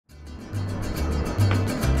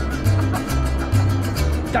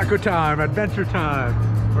Taco time, adventure time.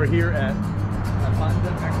 We're here at a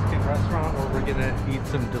Panda Mexican restaurant where we're gonna eat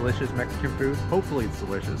some delicious Mexican food. Hopefully it's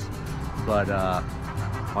delicious, but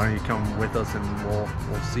why don't you come with us and we'll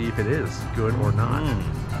see if it is good or not.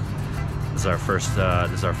 This is our first.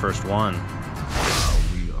 This is our first one.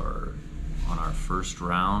 We are on our first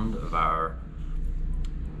round of our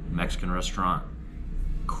Mexican restaurant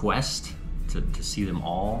quest to see them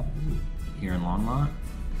all here in Longmont.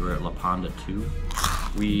 We're at La Panda 2.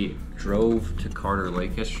 We drove to Carter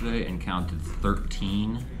Lake yesterday and counted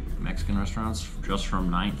 13 Mexican restaurants just from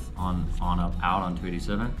 9th on up out on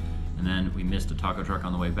 287. And then we missed a taco truck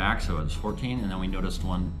on the way back, so it was 14. And then we noticed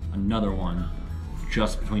another one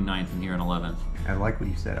just between 9th and here in 11th. I like what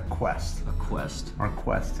you said, a quest. A quest. Our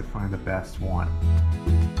quest to find the best one.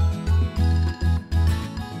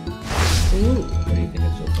 Ooh. What do you think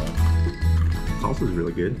of so far? Salsa's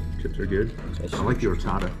really good. Chips are good. I like the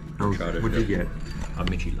horchata. What'd you get? A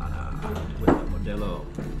michelada with a Modelo.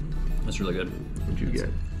 That's really good. What'd you get?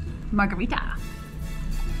 Margarita.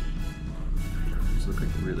 These look like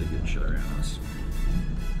really good chilleryanos.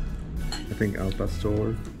 I think al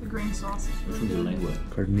pastor. The green sauce is really good. Lengua.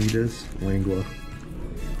 Carnitas, lengua.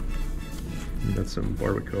 We got some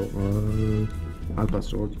barbacoa. Al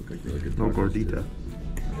pastor. Look like really good. No gordita.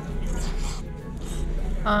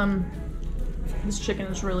 This chicken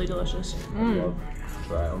is really delicious.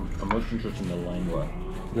 Try. I'm most interested in the lengua.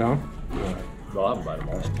 Yeah? Yeah. I'll have a bite of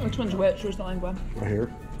all. Which one's which? Where's the lengua? Right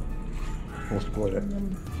here. We'll split it.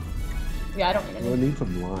 Yeah, I don't need any. We'll need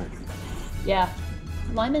some lime. Yeah.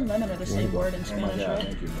 Lime and lemon are the same word in Spanish, Yeah, right?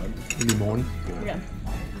 thank you, bud. Limon. Yeah.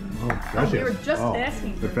 Oh, gracias. we were just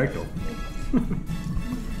asking for Perfecto.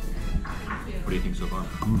 What do you think so far?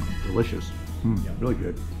 Delicious. Really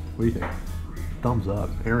good. What do you think? Thumbs up.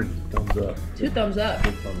 Erin, thumbs up. 2 thumbs up.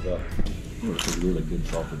 Big thumbs up. It's a really good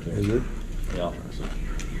salsa too. Is it? Yeah.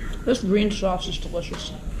 This green sauce is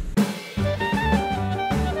delicious.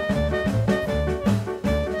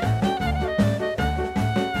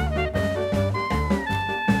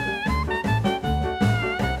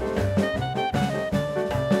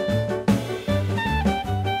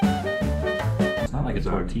 It's not like it's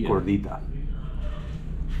tortilla. Gordita.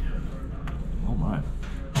 Oh my.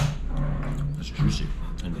 It's juicy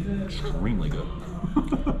and extremely good.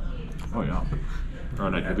 Oh yeah.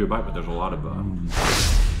 Alright, I give you a bite, but there's a lot of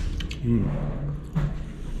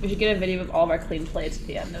We should get a video of all of our clean plates at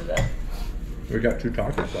the end of the... We got 2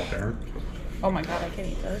 tacos left, Erin. Oh my god, I can't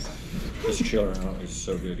eat those. this chiller is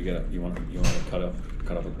so good. You want to cut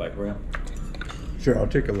off a bite for you? Sure, I'll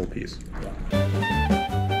take a little piece.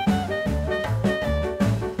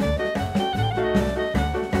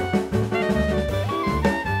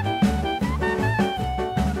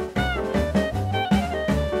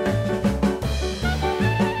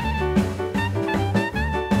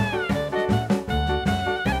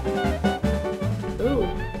 Ooh,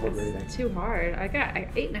 it's too hard. I got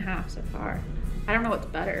 8.5 so far. I don't know what's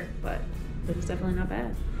better, but it's definitely not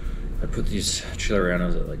bad. I put these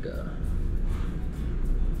chilleryanos at like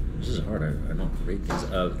this is hard. I don't rate these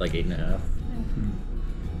like 8.5.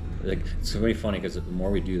 Like it's gonna be funny because the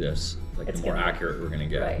more we do this, like It's the more gonna- accurate we're gonna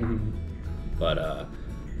get. Right. But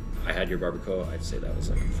I had your barbacoa. I'd say that was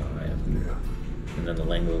like a 5. Yeah. And then the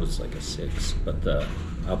lengua was like a 6, but the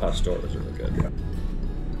al pastor was really good. Yeah.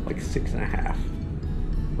 Like 6.5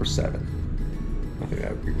 or 7. I think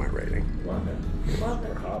that would be my rating. Love it. Love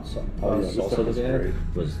it. Hot sauce. Oh, yeah, The this salsa stuff is they had great.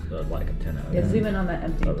 was like a 10 out of Yeah, 10. zoom in on that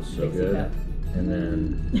empty. That was so Dixie good. cup. And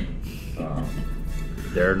then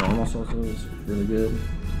their normal salsa was really good.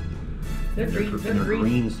 Their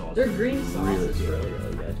green sauce. Their green sauce is really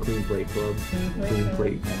good. Clean Plate Club. Clean Plate Clean Club.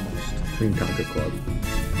 Plate. Clean Taco Club.